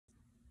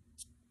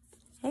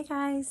Hey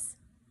guys,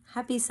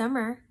 happy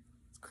summer.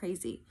 It's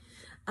crazy.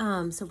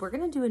 So we're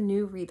gonna do a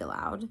new read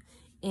aloud,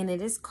 and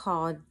it is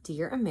called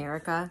Dear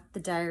America,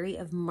 the Diary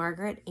of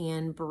Margaret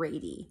Ann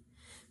Brady.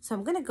 So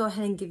I'm gonna go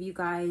ahead and give you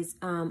guys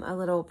a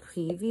little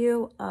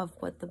preview of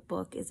what the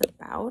book is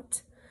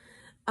about.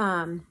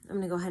 I'm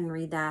gonna go ahead and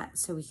read that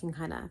so we can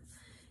kind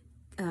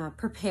of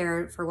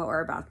prepare for what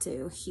we're about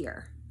to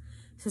hear.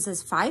 So it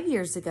says, 5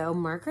 years ago,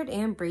 Margaret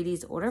Ann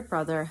Brady's older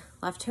brother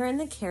left her in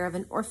the care of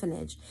an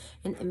orphanage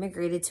and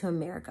immigrated to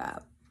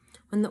America.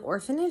 When the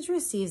orphanage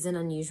receives an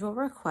unusual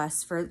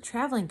request for a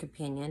traveling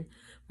companion,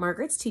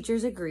 Margaret's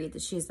teachers agreed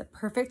that she is the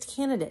perfect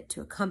candidate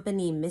to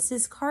accompany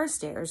Mrs.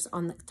 Carstairs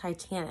on the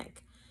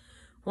Titanic.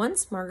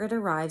 Once Margaret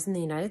arrives in the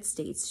United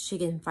States, she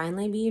can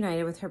finally be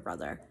united with her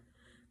brother.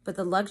 But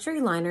the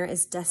luxury liner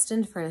is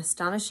destined for an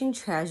astonishing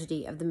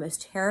tragedy of the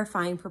most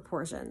terrifying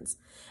proportions,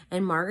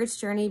 and Margaret's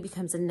journey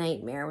becomes a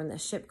nightmare when the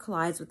ship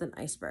collides with an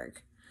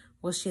iceberg.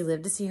 Will she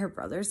live to see her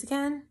brothers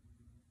again?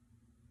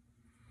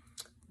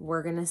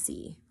 We're gonna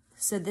see.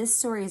 So this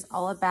story is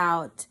all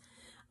about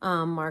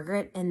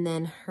Margaret, and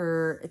then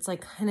it's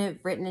like kind of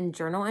written in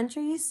journal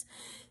entries.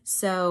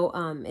 So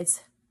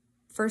it's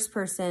first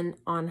person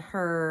on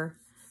her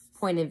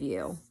point of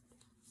view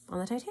on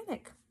the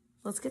Titanic.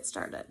 Let's get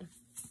started.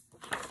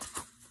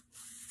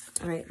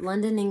 All right,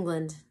 London,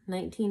 England,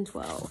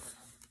 1912.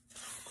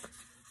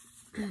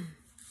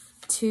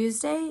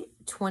 Tuesday,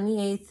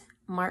 28th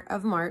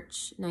of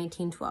March,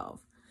 1912.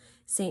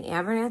 St.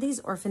 Abernethy's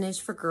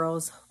Orphanage for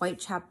Girls,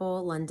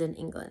 Whitechapel, London,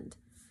 England.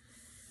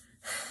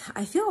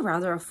 I feel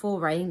rather a fool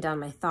writing down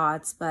my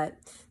thoughts, but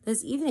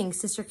this evening,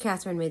 Sister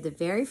Catherine made the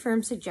very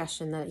firm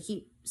suggestion that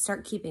I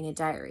start keeping a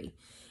diary,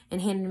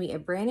 and handed me a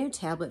brand new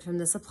tablet from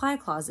the supply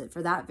closet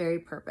for that very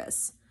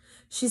purpose.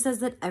 She says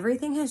that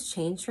everything has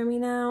changed for me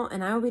now,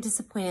 and I will be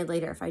disappointed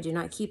later if I do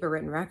not keep a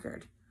written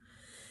record.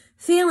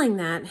 Feeling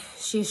that,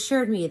 she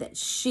assured me that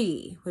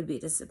she would be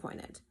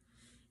disappointed.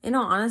 In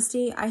all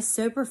honesty, I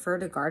so prefer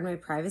to guard my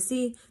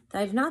privacy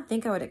that I do not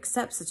think I would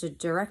accept such a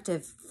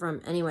directive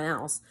from anyone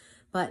else,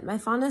 but my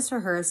fondness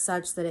for her is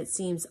such that it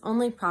seems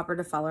only proper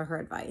to follow her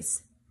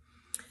advice.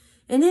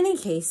 In any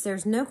case,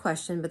 there's no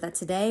question but that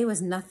today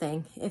was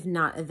nothing if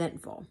not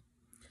eventful.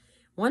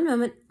 One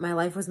moment, my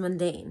life was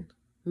mundane.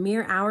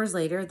 Mere hours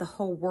later, the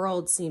whole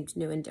world seemed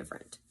new and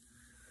different.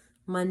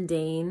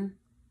 Mundane.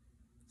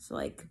 It's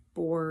like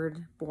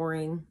bored,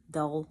 boring,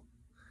 dull.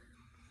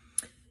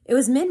 It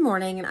was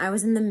mid-morning, and I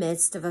was in the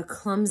midst of a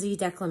clumsy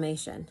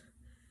declamation.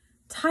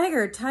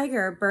 Tiger,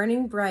 tiger,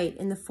 burning bright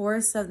in the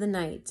forests of the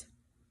night.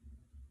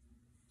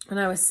 And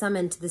I was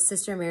summoned to the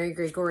Sister Mary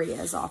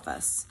Gregoria's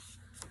office.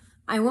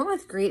 I went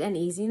with great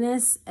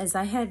uneasiness, as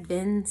I had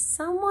been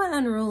somewhat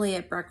unruly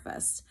at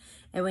breakfast,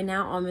 and would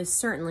now almost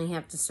certainly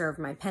have to serve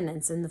my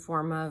penance in the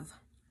form of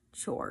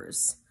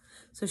chores.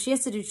 So she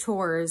has to do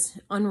chores,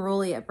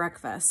 unruly at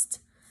breakfast.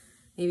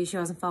 Maybe she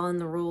wasn't following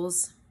the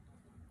rules.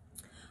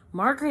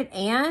 Margaret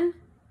Ann,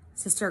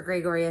 Sister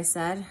Gregoria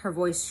said, her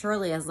voice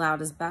surely as loud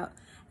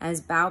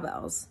as bow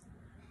bells.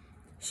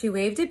 She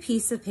waved a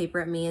piece of paper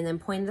at me and then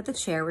pointed at the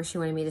chair where she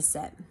wanted me to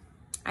sit.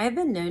 I have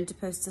been known to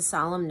post a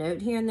solemn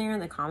note here and there in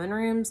the common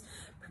rooms,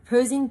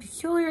 proposing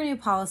peculiar new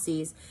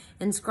policies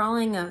and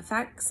scrawling a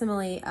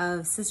facsimile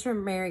of Sister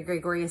Mary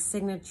Gregoria's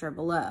signature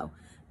below,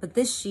 but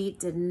this sheet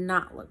did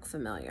not look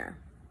familiar.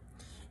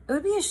 It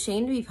would be a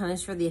shame to be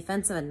punished for the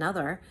offense of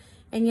another,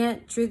 and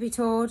yet, truth be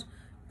told,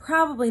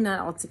 probably not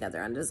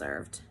altogether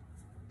undeserved.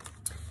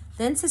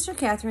 Then Sister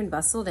Catherine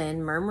bustled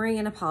in, murmuring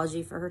an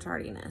apology for her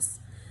tardiness.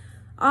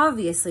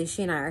 Obviously,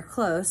 she and I are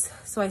close,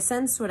 so I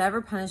sensed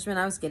whatever punishment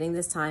I was getting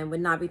this time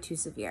would not be too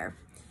severe.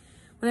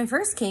 When I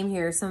first came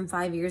here some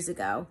 5 years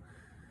ago,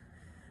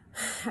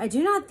 I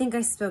do not think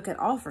I spoke at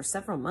all for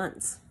several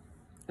months.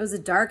 It was a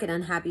dark and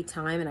unhappy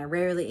time, and I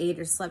rarely ate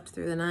or slept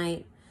through the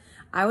night.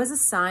 I was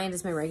assigned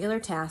as my regular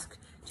task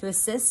to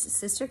assist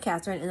Sister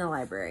Catherine in the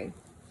library.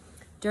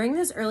 During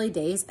those early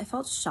days, I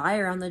felt shy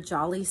around the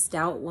jolly,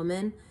 stout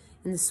woman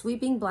in the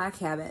sweeping black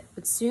habit,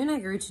 but soon I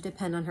grew to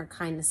depend on her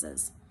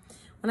kindnesses.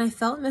 When I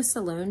felt most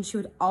alone, she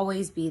would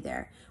always be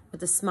there,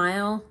 with a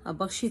smile, a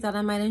book she thought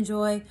I might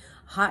enjoy,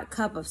 a hot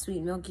cup of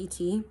sweet milky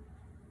tea.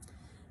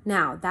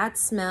 Now, that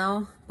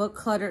small,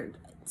 book-cluttered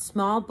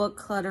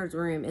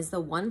room is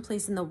the one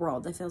place in the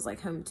world that feels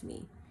like home to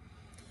me.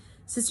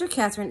 Sister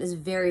Catherine is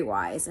very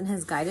wise and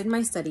has guided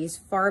my studies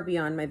far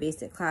beyond my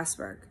basic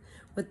classwork,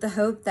 with the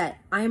hope that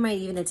I might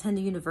even attend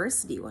a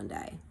university one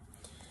day.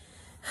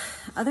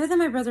 Other than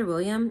my brother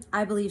William,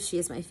 I believe she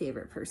is my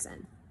favorite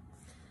person.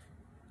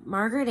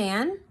 Margaret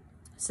Ann,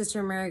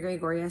 Sister Mary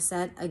Gregoria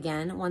said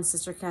again, once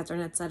Sister Catherine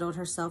had settled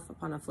herself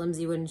upon a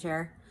flimsy wooden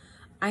chair,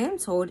 I am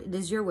told it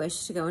is your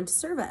wish to go into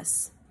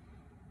service.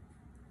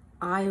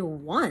 I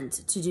want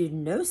to do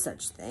no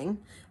such thing,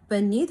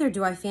 but neither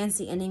do I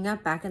fancy ending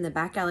up back in the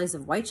back alleys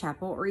of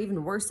Whitechapel, or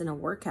even worse, in a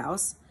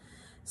workhouse.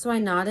 So I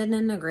nodded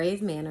in a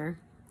grave manner.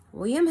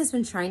 William has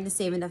been trying to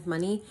save enough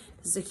money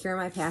to secure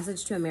my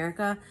passage to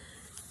America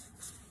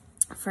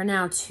for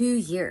now 2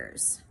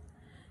 years.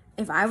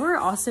 If I were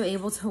also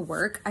able to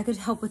work, I could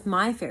help with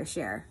my fair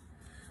share.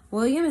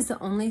 William is the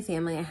only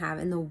family I have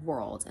in the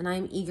world, and I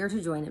am eager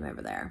to join him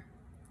over there.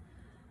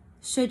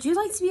 Should you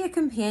like to be a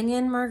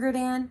companion, Margaret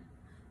Ann?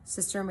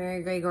 Sister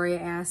Mary Gregoria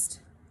asked.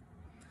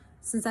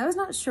 Since I was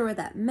not sure what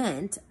that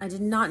meant, I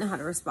did not know how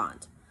to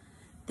respond.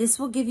 This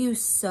will give you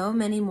so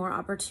many more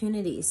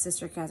opportunities,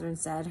 Sister Catherine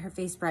said, her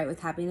face bright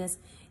with happiness.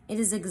 It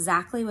is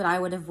exactly what I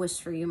would have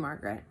wished for you,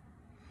 Margaret.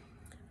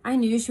 I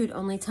knew she would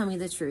only tell me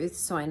the truth,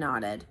 so I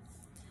nodded.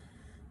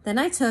 Then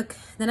I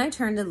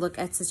turned to look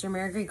at Sister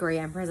Mary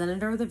Gregoria and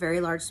presented her with a very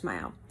large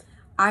smile.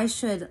 I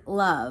should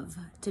love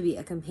to be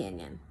a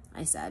companion,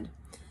 I said.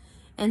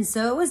 And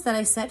so it was that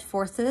I set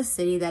forth to the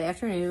city that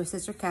afternoon with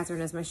Sister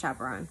Catherine as my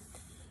chaperone.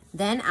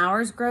 Then the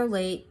hours grow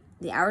late,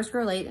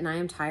 and I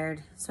am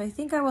tired, so I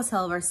think I will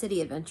tell of our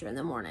city adventure in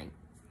the morning.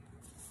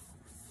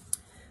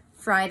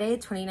 Friday,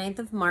 29th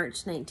of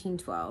March,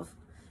 1912.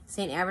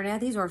 St.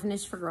 Abernathy's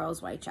Orphanage for Girls,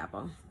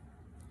 Whitechapel.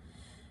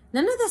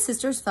 None of the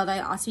sisters felt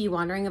I ought to be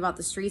wandering about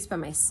the streets by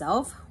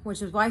myself,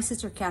 which is why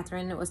Sister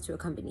Catherine was to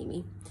accompany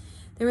me.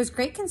 There was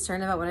great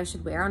concern about what I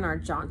should wear on our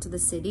jaunt to the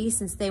city,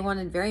 since they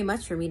wanted very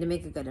much for me to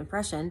make a good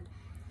impression.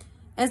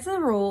 As a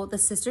rule, the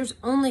sisters'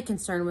 only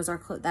concern was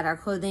that our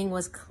clothing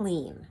was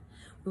clean.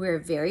 We wear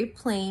very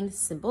plain,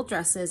 simple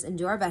dresses and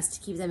do our best to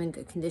keep them in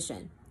good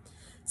condition.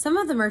 Some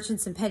of the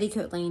merchants in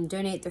Petticoat Lane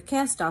donate their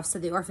cast-offs to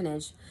the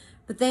orphanage,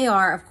 but they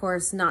are, of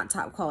course, not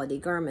top-quality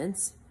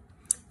garments.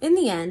 In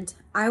the end,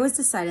 I was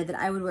decided that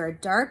I would wear a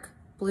dark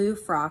blue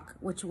frock,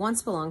 which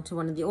once belonged to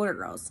one of the older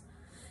girls.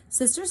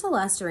 Sister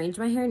Celeste arranged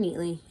my hair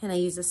neatly, and I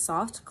used a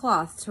soft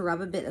cloth to rub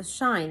a bit of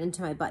shine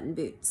into my button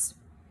boots.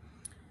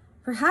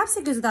 Perhaps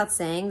it goes without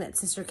saying that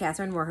Sister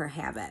Catherine wore her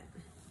habit.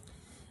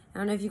 I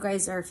don't know if you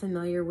guys are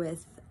familiar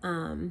with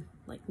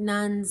like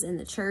nuns in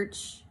the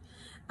church,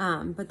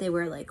 but they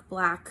wear like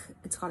black,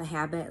 it's called a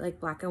habit, like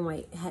black and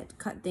white head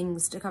cut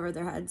things to cover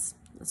their heads.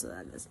 That's what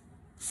that is.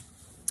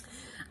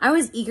 I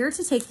was eager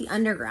to take the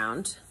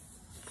underground,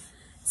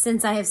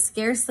 since I have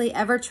scarcely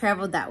ever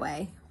traveled that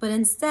way, but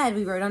instead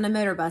we rode on a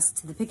motor bus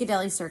to the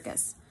Piccadilly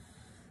Circus,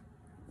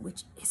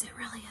 which isn't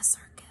really a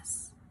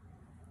circus.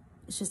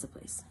 It's just a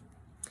place.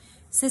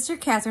 Sister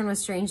Catherine was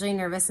strangely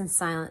nervous and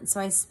silent, so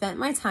I spent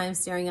my time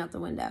staring out the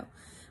window.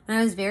 When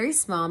I was very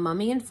small,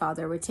 Mummy and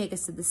Father would take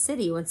us to the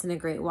city once in a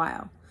great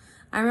while.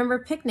 I remember a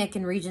picnic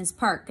in Regent's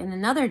Park, and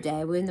another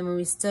day when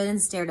we stood and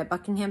stared at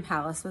Buckingham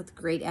Palace with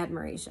great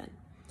admiration.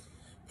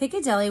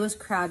 Piccadilly was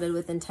crowded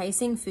with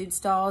enticing food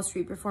stalls,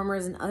 street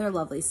performers, and other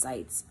lovely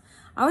sights.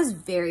 I was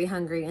very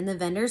hungry, and the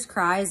vendors'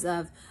 cries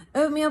of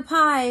oatmeal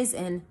pies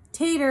and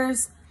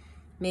taters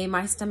made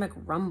my stomach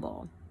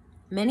rumble.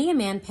 Many a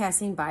man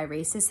passing by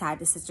raised his hat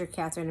to Sister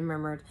Catherine and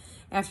murmured,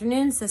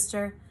 "Afternoon,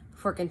 sister,"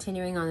 before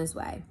continuing on his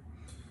way.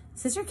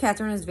 Sister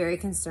Catherine was very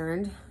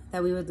concerned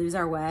that we would lose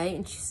our way,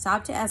 and she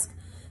stopped to ask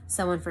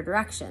someone for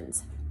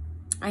directions.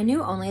 I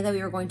knew only that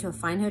we were going to a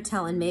fine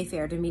hotel in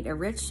Mayfair to meet a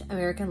rich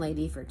American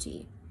lady for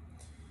tea.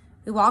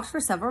 We walked for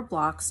several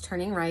blocks,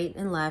 turning right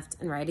and left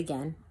and right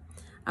again.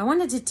 I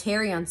wanted to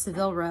tarry on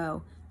Savile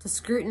Row to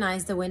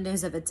scrutinize the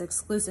windows of its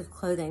exclusive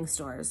clothing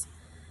stores,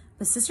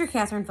 but Sister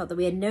Catherine felt that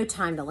we had no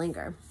time to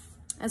linger.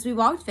 As we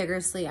walked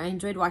vigorously, I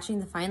enjoyed watching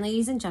the fine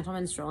ladies and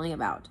gentlemen strolling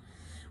about,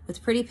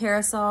 with pretty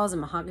parasols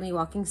and mahogany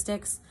walking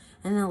sticks,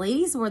 and the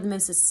ladies wore the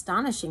most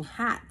astonishing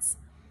hats.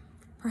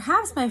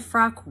 Perhaps my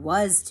frock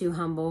was too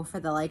humble for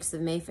the likes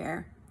of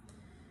Mayfair.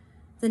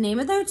 The name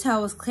of the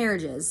hotel was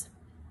Claridge's,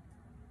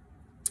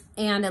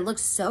 and it looked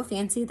so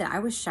fancy that I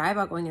was shy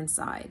about going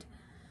inside.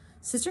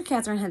 Sister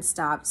Catherine had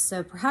stopped,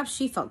 so perhaps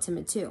she felt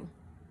timid too.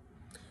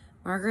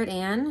 "Margaret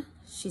Ann,"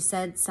 she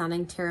said,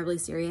 sounding terribly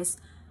serious,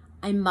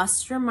 "I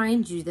must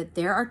remind you that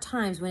there are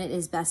times when it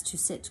is best to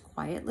sit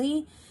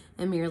quietly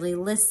and merely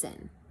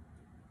listen.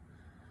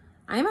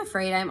 I am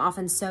afraid I am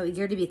often so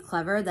eager to be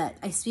clever that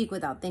I speak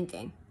without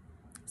thinking."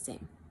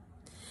 Same.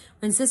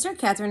 When Sister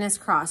Catherine is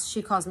cross,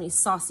 she calls me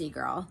saucy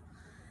girl.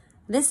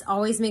 This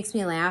always makes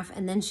me laugh,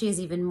 and then she is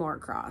even more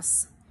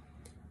cross.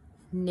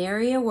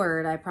 "Nary a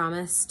word," I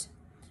promised.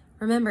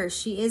 "Remember,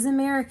 she is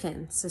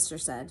American," Sister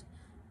said.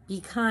 "Be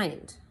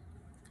kind."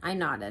 I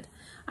nodded.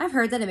 I've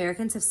heard that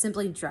Americans have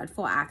simply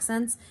dreadful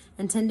accents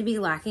and tend to be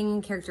lacking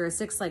in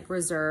characteristics like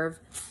reserve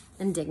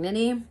and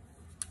dignity.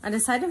 I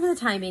decided for the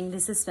time being to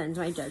suspend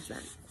my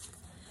judgment.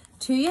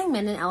 Two young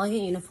men in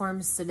elegant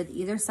uniforms stood at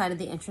either side of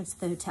the entrance to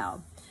the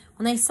hotel.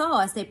 When they saw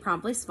us, they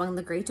promptly swung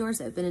the great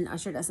doors open and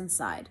ushered us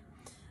inside.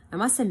 I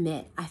must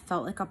admit, I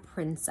felt like a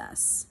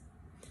princess.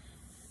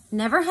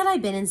 Never had I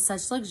been in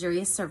such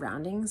luxurious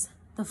surroundings.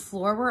 The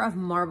floor were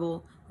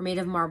made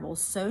of marble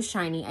so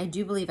shiny I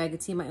do believe I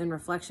could see my own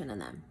reflection in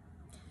them.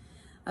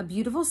 A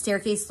beautiful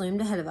staircase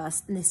loomed ahead of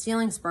us, and the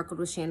ceiling sparkled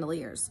with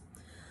chandeliers.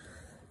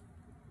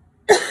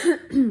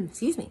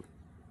 Excuse me.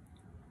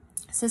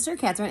 Sister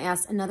Catherine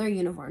asked another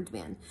uniformed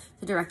man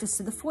to direct us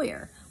to the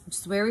foyer, which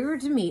is where we were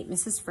to meet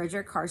Mrs.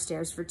 Frederick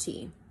Carstairs for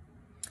tea.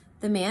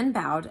 The man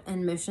bowed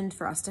and motioned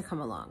for us to come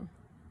along.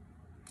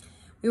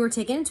 We were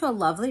taken into a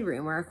lovely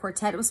room where a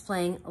quartet was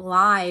playing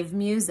live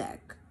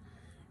music.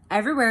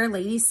 Everywhere,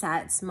 ladies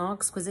sat at small,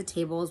 exquisite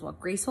tables while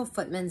graceful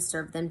footmen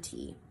served them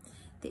tea.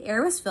 The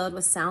air was filled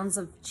with sounds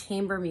of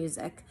chamber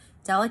music,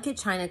 delicate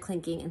china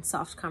clinking, and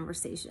soft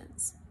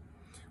conversations.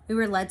 We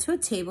were led to a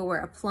table where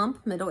a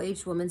plump,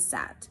 middle-aged woman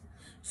sat.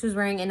 She was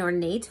wearing an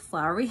ornate,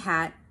 flowery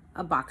hat,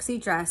 a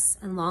boxy dress,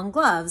 and long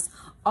gloves,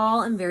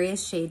 all in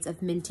various shades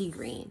of minty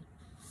green.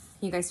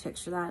 Can you guys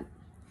picture that?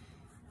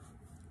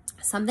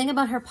 Something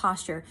about her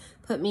posture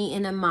put me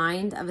in a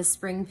mind of a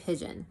spring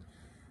pigeon.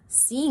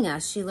 Seeing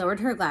us, she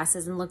lowered her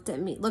glasses and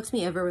looked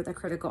me over with a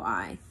critical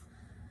eye.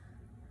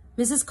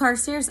 Mrs.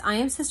 Carstairs, I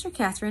am Sister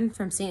Catherine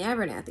from St.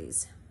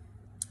 Abernathy's,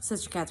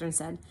 Sister Catherine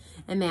said,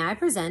 and may I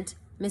present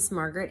Miss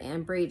Margaret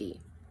Ann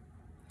Brady.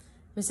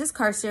 Mrs.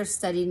 Carstairs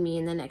studied me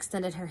and then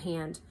extended her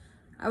hand.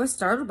 I was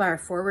startled by her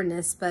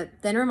forwardness, but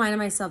then reminded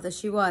myself that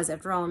she was,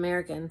 after all,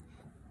 American,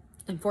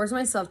 and forced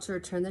myself to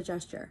return the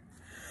gesture.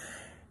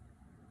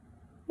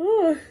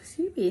 Oh,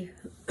 excuse me.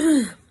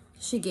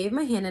 She gave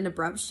my hand an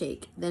abrupt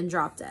shake, then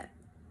dropped it.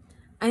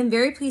 I am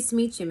very pleased to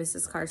meet you,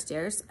 Mrs.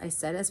 Carstairs, I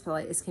said, as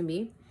polite as can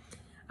be.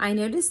 I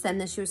noticed then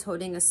that she was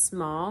holding a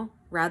small,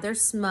 rather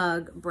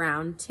smug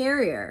brown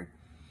terrier.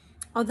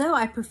 Although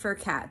I prefer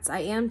cats, I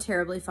am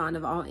terribly fond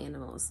of all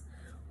animals.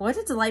 What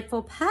a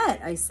delightful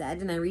pet, I said,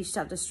 and I reached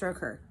out to stroke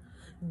her.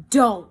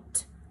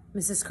 Don't,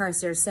 Mrs.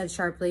 Carstairs said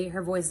sharply,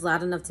 her voice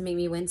loud enough to make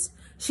me wince.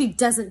 She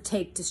doesn't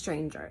take to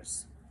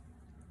strangers.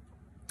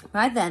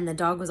 By then, the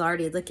dog was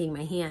already licking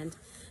my hand.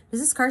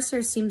 Mrs.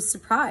 Carstairs seemed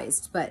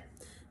surprised, but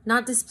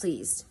not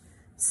displeased.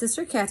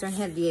 Sister Catherine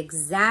had the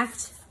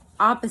exact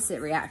opposite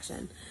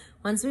reaction.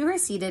 Once we were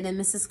seated and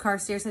Mrs.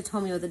 Carstairs had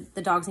told me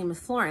the dog's name was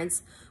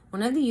Florence,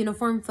 one of the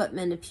uniformed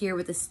footmen appeared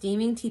with a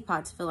steaming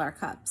teapot to fill our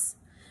cups.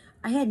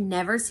 I had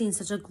never seen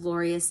such a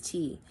glorious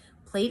tea.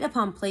 Plate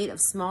upon plate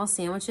of small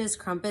sandwiches,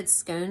 crumpets,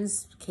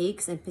 scones,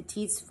 cakes, and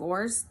petites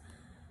fours.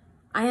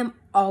 I am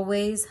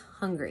always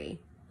hungry.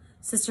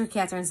 Sister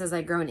Catherine says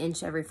I grow an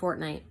inch every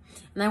fortnight,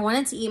 and I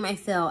wanted to eat my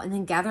fill and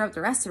then gather up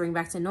the rest to bring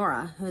back to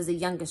Nora, who is the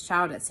youngest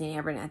child at St.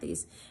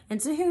 Abernathy's,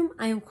 and to whom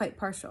I am quite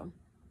partial.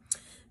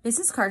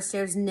 Mrs.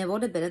 Carstairs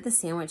nibbled a bit of the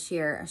sandwich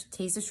here, a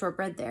taste of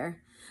shortbread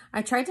there.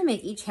 I tried to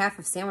make each half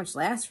of sandwich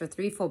last for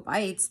 3 full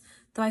bites,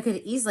 though I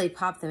could easily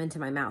pop them into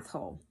my mouth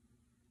whole.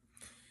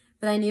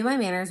 But I knew my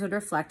manners would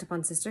reflect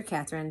upon Sister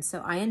Catherine,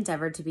 so I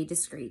endeavored to be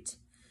discreet.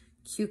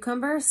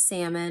 Cucumber,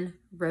 salmon,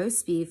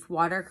 roast beef,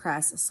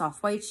 watercress,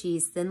 soft white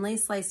cheese, thinly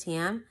sliced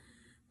ham.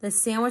 The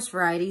sandwich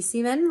varieties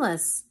seem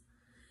endless.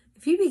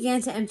 If you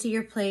began to empty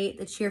your plate,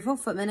 the cheerful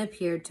footman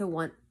appeared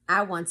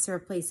at once to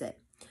replace it.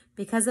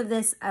 Because of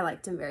this, I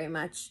liked him very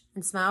much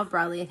and smiled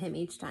broadly at him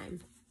each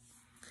time.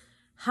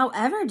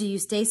 However do you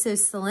stay so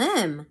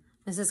slim?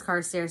 Mrs.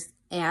 Carstairs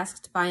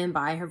asked by and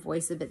by, her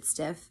voice a bit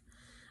stiff.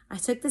 I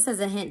took this as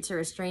a hint to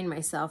restrain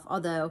myself,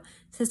 although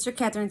Sister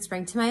Catherine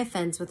sprang to my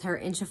offense with her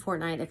inch a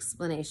fortnight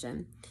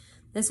explanation.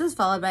 This was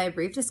followed by a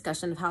brief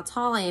discussion of how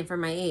tall I am for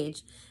my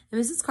age,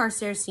 and Mrs.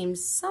 Carstairs seemed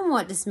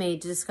somewhat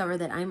dismayed to discover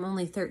that I am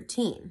only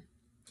 13.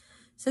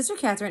 Sister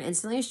Catherine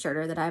instantly assured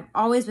her that I have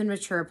always been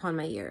mature upon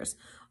my years,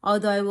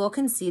 although I will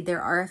concede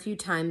there are a few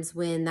times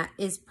when that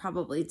is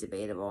probably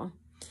debatable.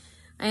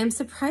 I am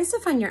surprised to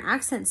find your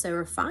accent so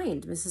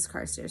refined, Mrs.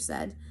 Carstairs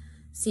said,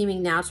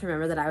 seeming now to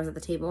remember that I was at the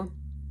table.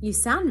 You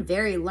sound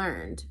very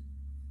learned.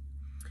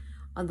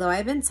 Although I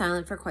had been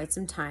silent for quite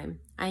some time,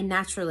 I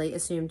naturally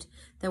assumed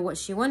that what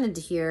she wanted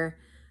to hear,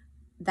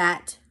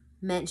 that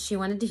meant she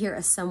wanted to hear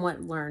a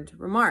somewhat learned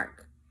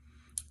remark.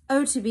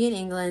 Oh, to be in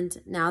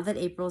England, now that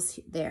April's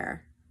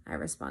there, I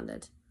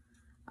responded.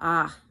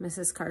 Ah,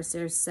 Mrs.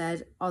 Carstairs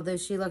said, although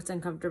she looked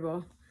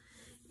uncomfortable.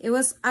 It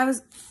was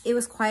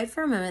quiet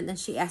for a moment, then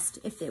she asked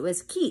if it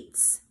was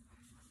Keats.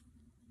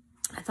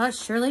 I thought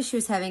surely she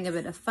was having a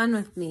bit of fun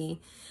with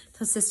me,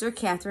 till Sister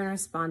Catherine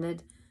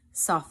responded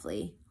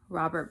softly,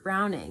 Robert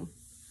Browning.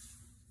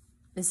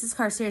 Mrs.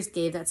 Carstairs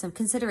gave that some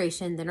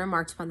consideration, then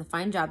remarked upon the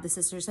fine job the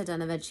sisters had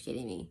done of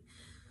educating me.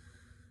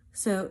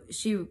 So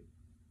she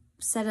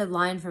said a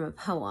line from a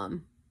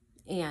poem,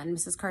 and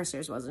Mrs.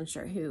 Carstairs wasn't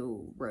sure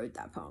who wrote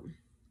that poem.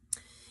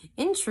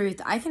 In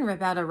truth, I can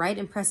rip out a right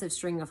impressive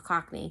string of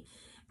Cockney,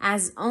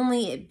 as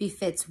only it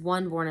befits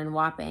one born in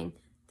Wapping.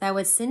 That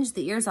would singe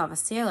the ears off a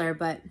sailor,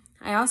 but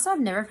I also have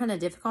never found it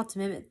difficult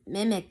to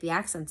mimic the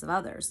accents of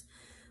others.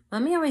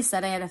 Mummy always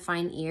said I had a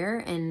fine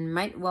ear and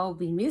might well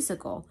be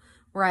musical,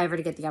 were I ever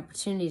to get the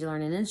opportunity to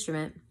learn an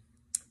instrument.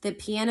 The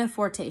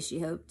pianoforte, she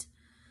hoped.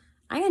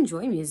 I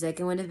enjoy music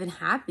and would have been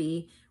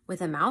happy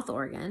with a mouth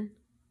organ.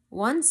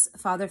 Once,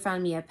 Father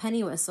found me a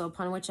penny whistle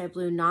upon which I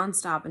blew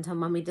nonstop until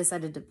Mummy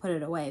decided to put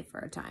it away for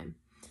a time.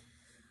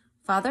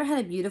 Father had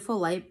a beautiful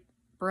light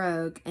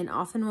brogue, and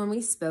often when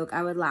we spoke,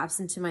 I would lapse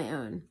into my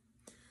own.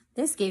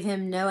 This gave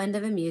him no end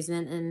of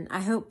amusement and,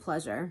 I hope,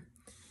 pleasure.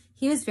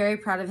 He was very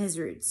proud of his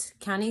roots,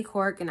 County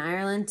Cork and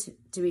Ireland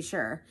to be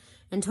sure,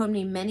 and told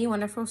me many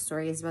wonderful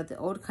stories about the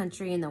old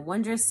country and the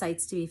wondrous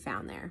sights to be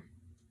found there.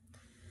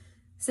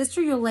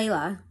 Sister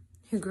Eulalia,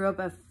 who grew up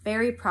a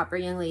very proper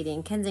young lady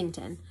in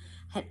Kensington,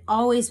 had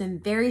always been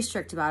very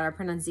strict about our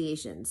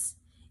pronunciations.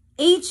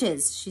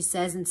 H's, she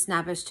says in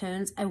snappish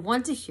tones. I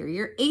want to hear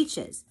your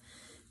H's.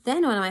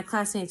 Then one of my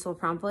classmates will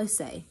promptly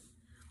say,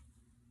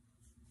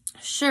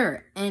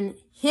 Sure, and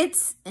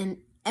hits an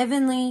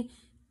evenly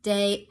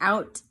day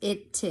out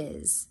it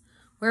 'tis.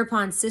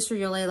 Whereupon Sister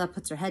Yolela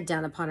puts her head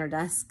down upon her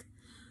desk.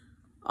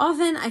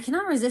 Often, I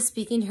cannot resist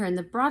speaking to her in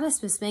the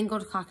broadest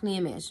bespangled cockney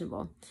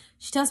imaginable.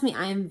 She tells me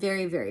I am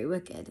very, very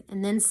wicked,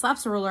 and then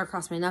slaps a ruler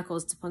across my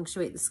knuckles to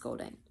punctuate the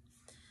scolding.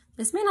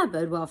 This may not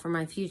bode well for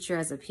my future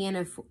as a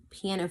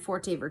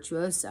pianoforte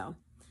virtuoso.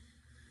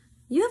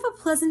 You have a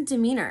pleasant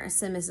demeanor,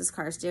 said Mrs.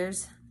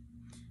 Carstairs,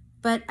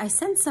 but I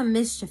sense some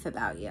mischief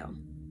about you.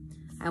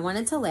 I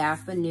wanted to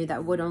laugh, but knew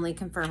that would only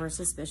confirm her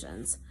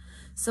suspicions,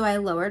 so I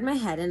lowered my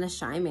head in a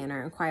shy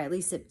manner and quietly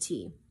sipped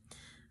tea.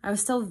 I was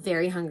still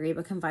very hungry,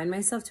 but confined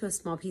myself to a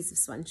small piece of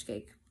sponge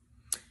cake.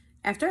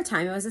 After a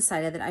time, it was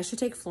decided that I should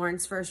take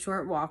Florence for a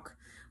short walk,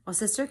 while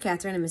Sister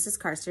Catherine and Mrs.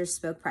 Carstairs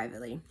spoke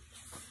privately.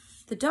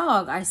 The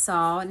dog, I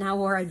saw, now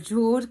wore a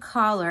jeweled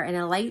collar and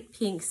a light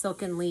pink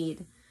silken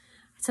lead.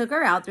 I took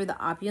her out through the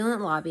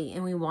opulent lobby,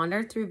 and we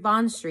wandered through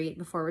Bond Street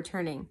before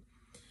returning.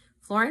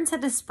 Florence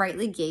had a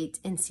sprightly gait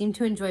and seemed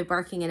to enjoy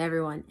barking at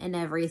everyone and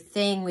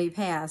everything we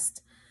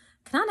passed.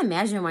 Cannot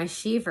imagine why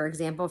she, for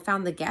example,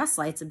 found the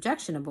gaslights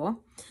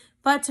objectionable,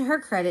 but to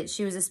her credit,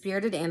 she was a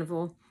spirited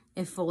animal,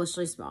 if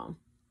foolishly small.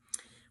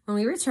 When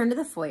we returned to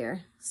the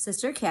foyer,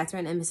 Sister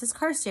Catherine and Mrs.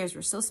 Carstairs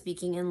were still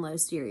speaking in low,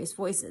 serious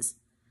voices.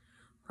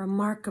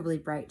 Remarkably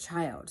bright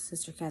child,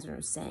 Sister Catherine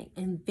was saying,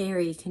 and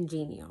very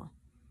congenial.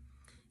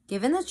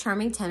 Given the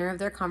charming tenor of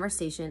their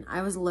conversation,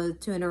 I was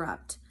loath to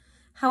interrupt.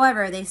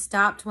 However, they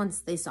stopped once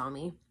they saw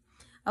me.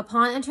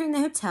 Upon entering the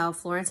hotel,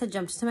 Florence had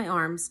jumped into my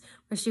arms,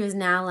 where she was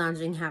now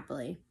lounging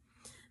happily.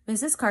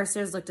 Mrs.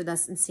 Carstairs looked at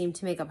us and seemed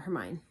to make up her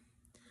mind.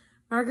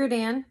 Margaret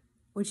Ann,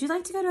 would you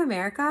like to go to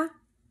America?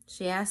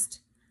 She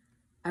asked.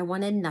 I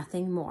wanted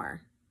nothing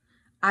more.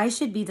 I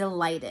should be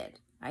delighted,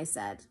 I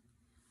said.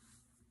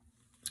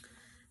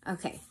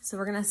 Okay, so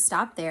we're going to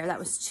stop there. That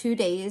was 2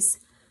 days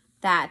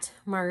that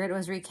Margaret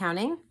was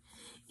recounting,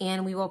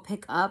 and we will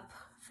pick up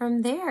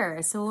from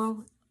there. So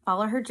we'll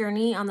follow her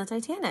journey on the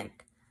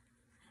Titanic.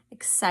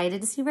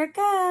 Excited to see where it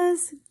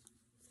goes.